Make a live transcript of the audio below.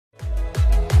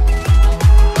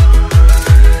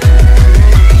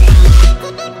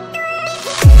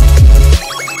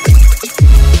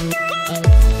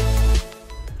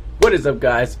What is up,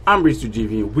 guys? I'm Reese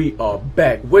GV and we are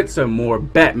back with some more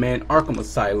Batman Arkham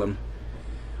Asylum.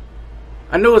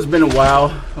 I know it's been a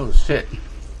while. Oh shit.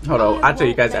 Hold on, I'll tell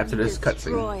you guys after this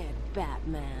cutscene.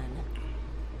 Batman.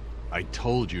 I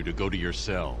told you to go to your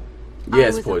cell.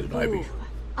 Yes, Poison Ivy.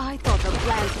 I thought the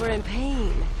plants were in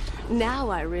pain. Now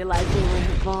I realize they were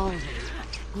evolving,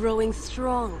 growing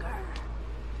stronger.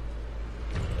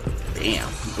 Damn,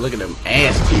 look at them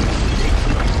ass cheeks.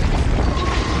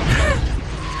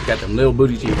 Got them little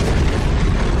booty cheeks.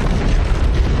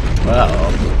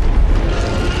 Uh-oh.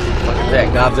 What is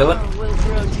that, Godzilla? We'll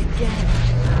grow together.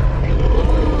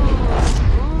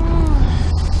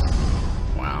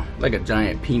 Wow, like a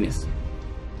giant penis.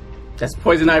 That's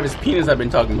Poison Ivy's penis I've been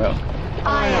talking about.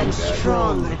 I am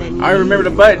stronger than you. I remember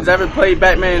the buttons. I haven't played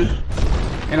Batman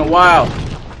in a while.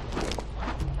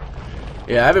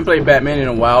 Yeah, I haven't played Batman in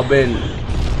a while. Been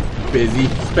busy,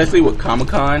 especially with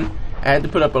Comic-Con. I had to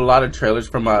put up a lot of trailers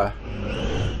for my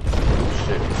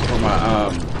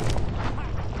my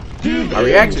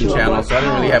reaction channel, so I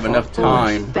didn't really have enough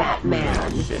time to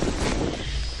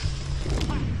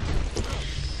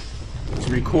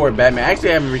record Batman.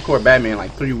 Actually, I haven't recorded Batman in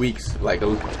like 3 weeks. Like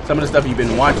some of the stuff you've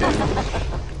been watching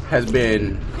has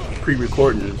been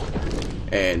pre-recording,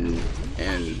 and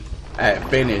I had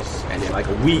finished, and in like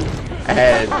a week I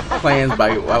had plans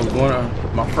I was going to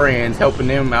my friends, helping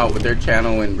them out with their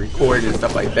channel and recording and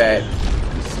stuff like that.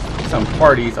 Some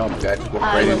parties. Oh my god, just walked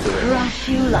right into it. Crush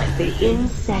you like the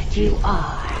insect you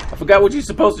are. I forgot what you're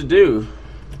supposed to do.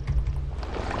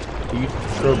 Do you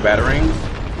throw batarangs?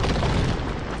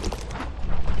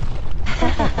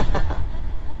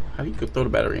 How do you throw the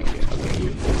batarang again?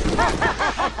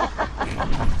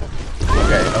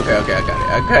 Okay, I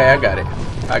got it. Okay,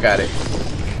 I got it.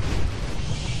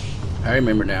 I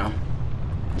remember now.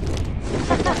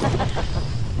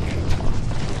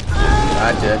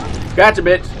 Gotcha,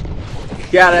 bitch.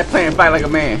 Get out of that plane, fight like a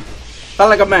man. Fight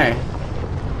like a man.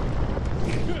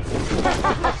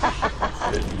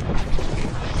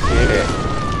 Yeah.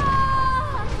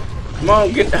 Come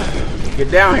on, get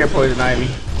down here, Poison Ivy.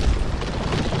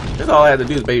 That's all I have to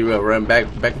do is basically run back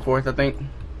and forth, I think.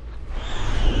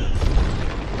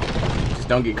 Just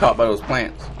don't get caught by those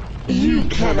plants. You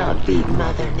cannot beat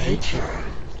Mother Nature,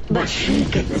 but she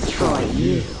can destroy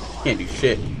you. Can't do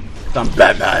shit. 'Cause I'm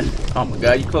Batman. Oh my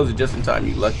god, you closed it just in time,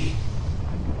 you lucky.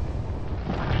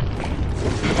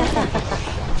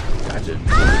 Gotcha.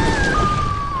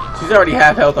 She's already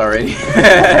half health already.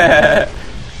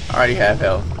 Already half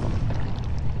health.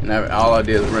 And all I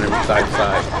did was run it from side to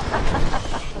side.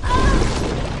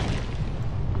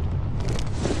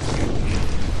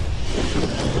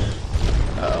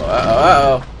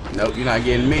 Uh-oh. Nope, you're not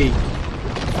getting me.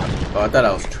 Oh, I thought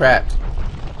I was trapped.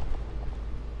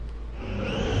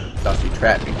 Thought she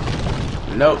trapped me.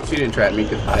 Nope, she didn't trap me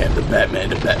because I am the Batman.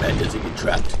 The Batman doesn't get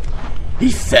trapped.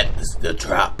 He set the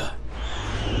trap.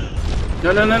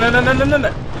 No.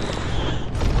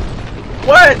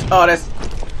 What? Oh, that's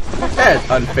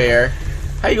unfair.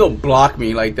 How you gonna block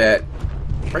me like that?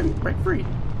 Break free.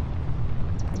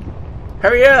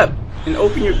 Hurry up and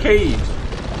open your cage.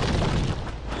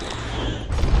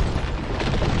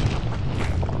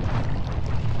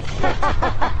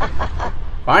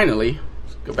 Finally,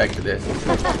 let's go back to this.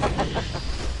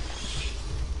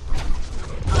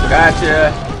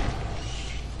 Gotcha.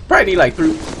 Probably need like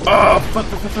 3. Oh, fuck.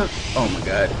 Oh my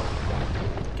god.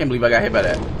 Can't believe I got hit by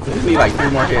that. So just need like 3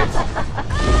 more hits.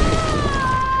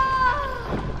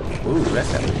 Ooh,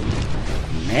 that's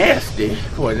nasty.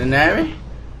 Poison Ivy.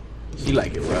 She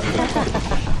like it rough.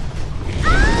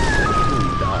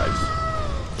 Ooh, dodge.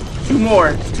 2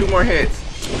 more. Just 2 more hits.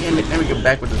 Damn it, let me get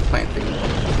back with this plant thing.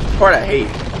 The part I hate.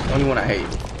 The only one I hate.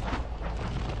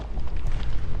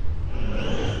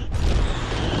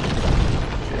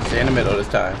 Should stay in the middle this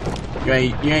time. You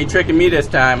ain't tricking me this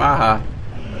time,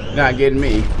 You're not getting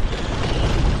me.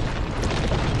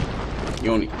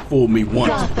 You only fooled me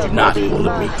once, but you're not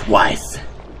fooling me twice.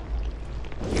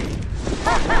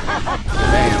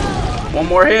 Bam. 1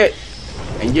 more hit,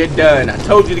 and you're done. I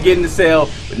told you to get in the cell,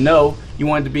 but no, you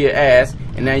wanted to be an ass,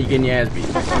 and now you're getting your ass beat.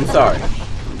 I'm sorry,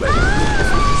 but this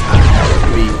is just how it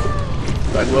be.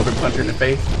 Do I go up and punch her in the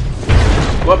face?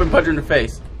 Go up and punch her in the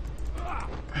face.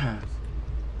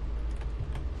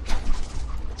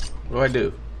 What do I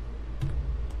do?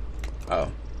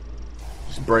 Oh.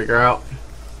 Just break her out.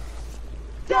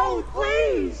 Don't,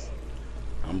 please.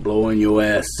 I'm blowing your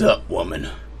ass up, woman.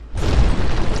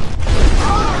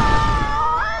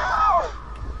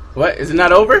 What? Is it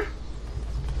not over?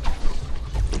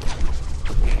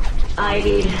 I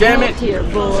need Damn it! help here,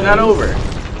 boys. It's not over.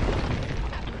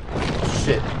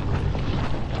 Shit.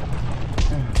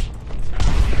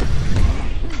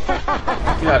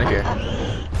 Get out of here.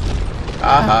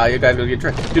 Aha, you guys gonna get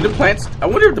trapped. Do the plants? I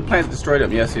wonder if the plants destroyed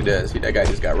him. Yes, he does. See, that guy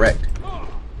just got wrecked.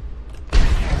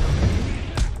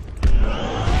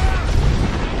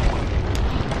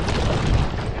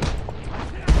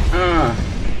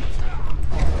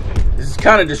 This is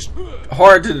kind of just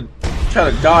hard to try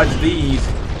to dodge these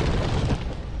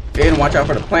and watch out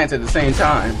for the plants at the same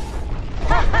time.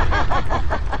 Oh,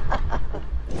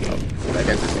 I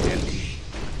got this again.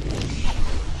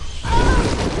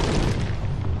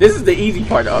 This is the easy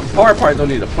part. The hard part is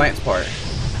only the plants part.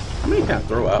 How many can I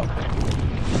throw out?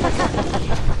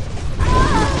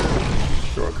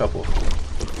 Throw a couple.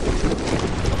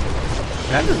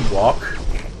 Can I just walk?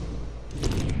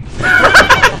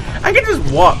 I can just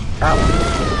walk out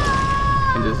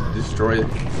and just destroy her.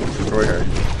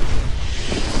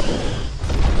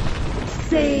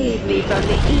 Save me from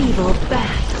the evil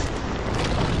bat.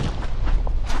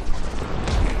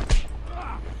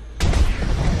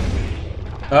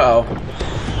 Uh-oh.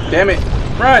 Damn it.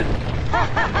 Run!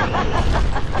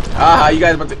 Aha, you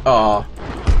guys about to... Oh,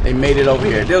 they made it over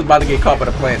here. They was about to get caught by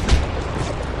the plants.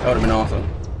 That would have been awesome.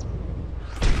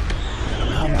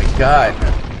 Oh my god.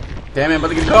 Damn it, I'm about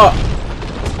to get caught.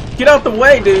 Get out the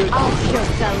way, dude.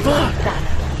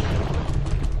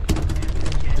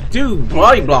 Dude,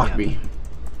 body blocked me.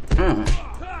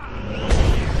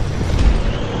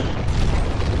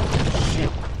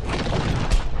 Shit.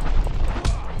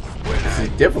 This is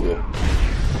difficult.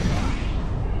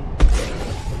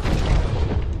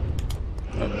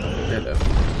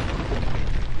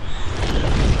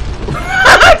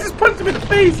 I just punched him in the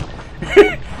face.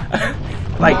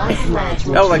 Like, that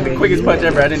was like the quickest punch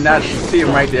ever. I did not see him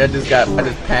right there. I just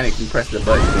panicked and pressed the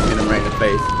button and hit him right in the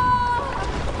face.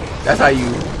 That's how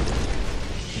you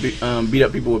beat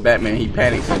up people with Batman. He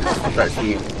panics and just starts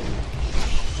swinging in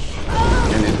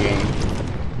this game.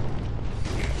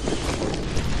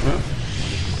 Huh?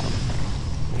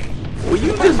 Will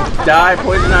you just die,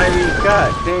 Poison Ivy?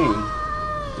 God dang.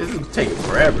 This is taking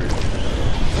forever.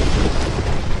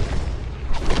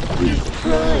 He's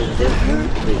trying to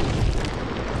hurt me.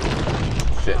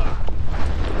 Shit.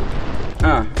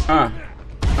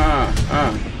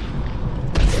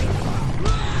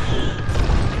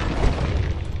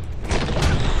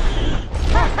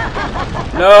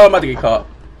 No, I'm about to get caught.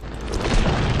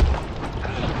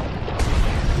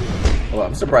 Well,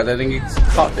 I'm surprised I didn't get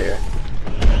caught there.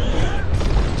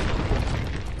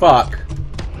 Fuck.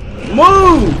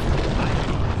 Move!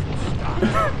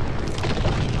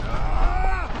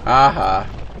 Aha.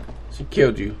 She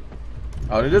killed you.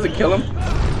 Oh, it doesn't kill him?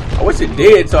 I wish it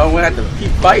did, so I wouldn't have to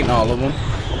keep fighting all of them.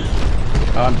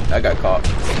 I got caught.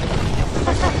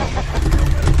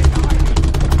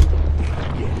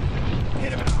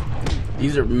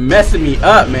 These are messing me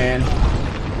up, man.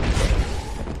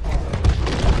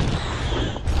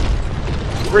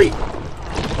 Freak.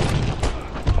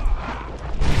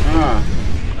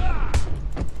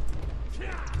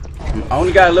 I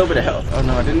only got a little bit of health. Oh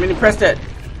no, I didn't mean to press that.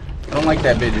 I don't like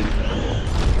that vision.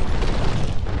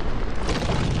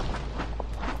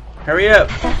 Hurry up,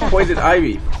 Poison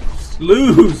Ivy. Just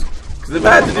lose. Because if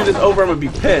I have to do this over, I'm going to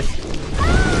be pissed.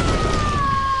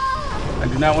 I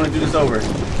do not want to do this over.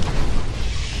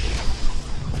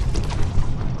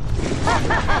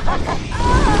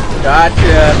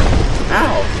 Gotcha.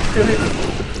 Ow.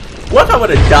 What if I would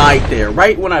have died there?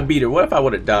 Right when I beat her. What if I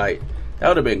would have died? That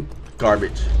would have been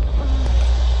garbage.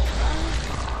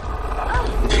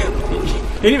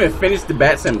 He didn't even finish the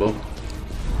bat symbol.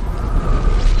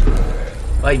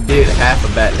 Like did half a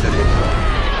bat symbol.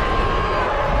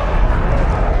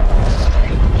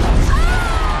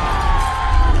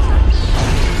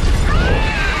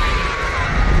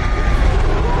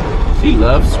 She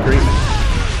loves screaming.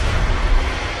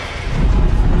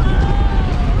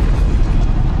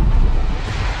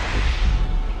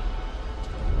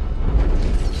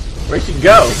 Where'd she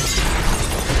go?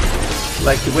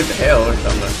 Like she went to hell or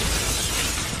something.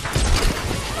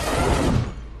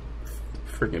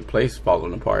 Freaking place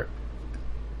falling apart.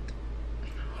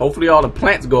 Hopefully all the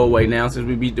plants go away now since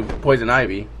we beat the Poison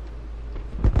Ivy.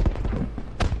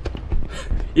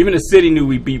 Even the city knew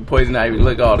we beat Poison Ivy.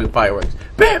 Look at all the fireworks.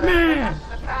 Batman!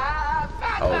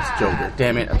 Oh, it's Joker.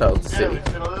 Damn it, I thought it was the city.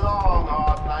 It's been a long,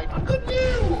 hard night, but good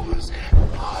news.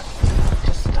 But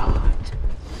to start.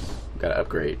 Gotta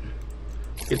upgrade.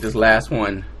 Get this last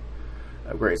one.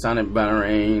 Upgrade Sonic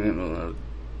Batarang.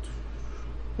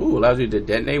 Ooh, allows you to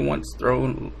detonate once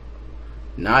thrown.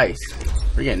 Nice.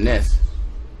 We're getting this.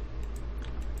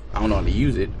 I don't know how to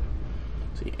use it.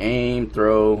 See, aim,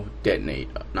 throw, detonate.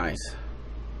 Nice.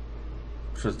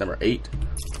 Which was number 8.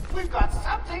 We've got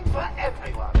something for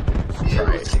everyone.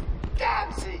 Right. Music,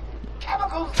 dancing,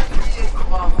 chemicals that create the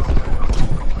monster.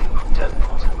 Don't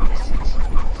want to miss it.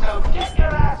 So get your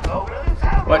ass over to the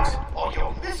tower. What? Or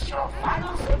you'll miss your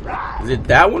final surprise. Is it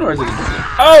that one or is it?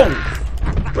 Oh!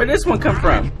 Where'd this one come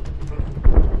from?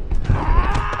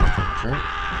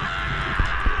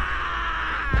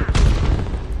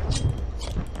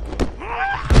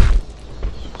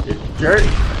 Jerk.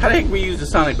 How the heck we use the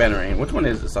sonic batarang? Which one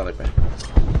is the sonic batarang?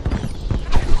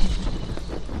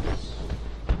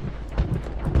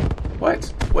 What?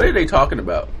 What are they talking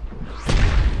about?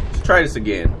 Let's try this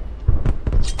again.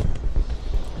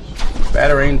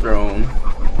 Batarang thrown.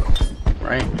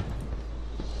 Right?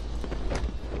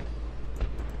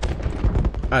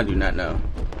 I do not know.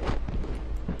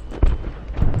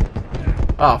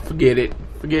 Oh, forget it.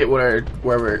 Forget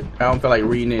wherever. I don't feel like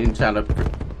reading it and trying to.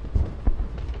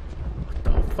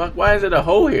 What the fuck? Why is it a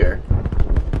hole here?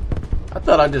 I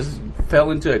thought I just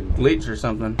fell into a glitch or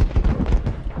something.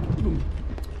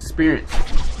 Experience.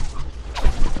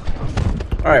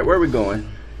 Alright, where are we going?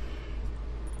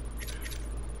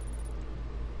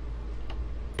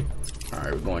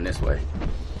 Alright, we're going this way.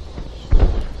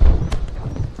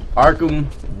 Arkham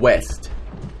West.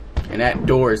 And that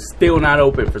door is still not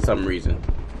open for some reason.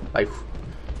 Like,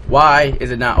 why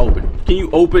is it not open? Can you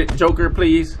open it, Joker,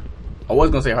 please? I was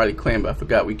gonna say Harley Quinn, but I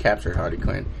forgot we captured Harley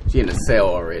Quinn. She's in a cell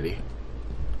already.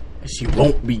 And she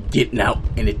won't be getting out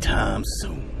anytime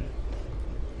soon.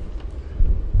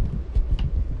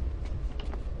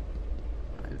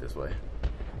 Alright, this way.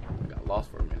 I got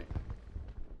lost for a minute.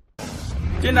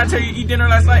 Didn't I tell you to eat dinner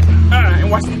last night? And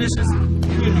wash some dishes?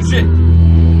 You didn't do shit.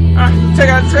 Take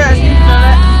out the trash. You done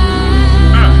that?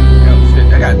 Oh shit,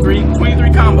 I got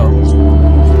 23 combo.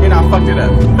 And I fucked it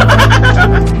up.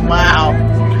 Wow.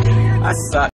 I suck.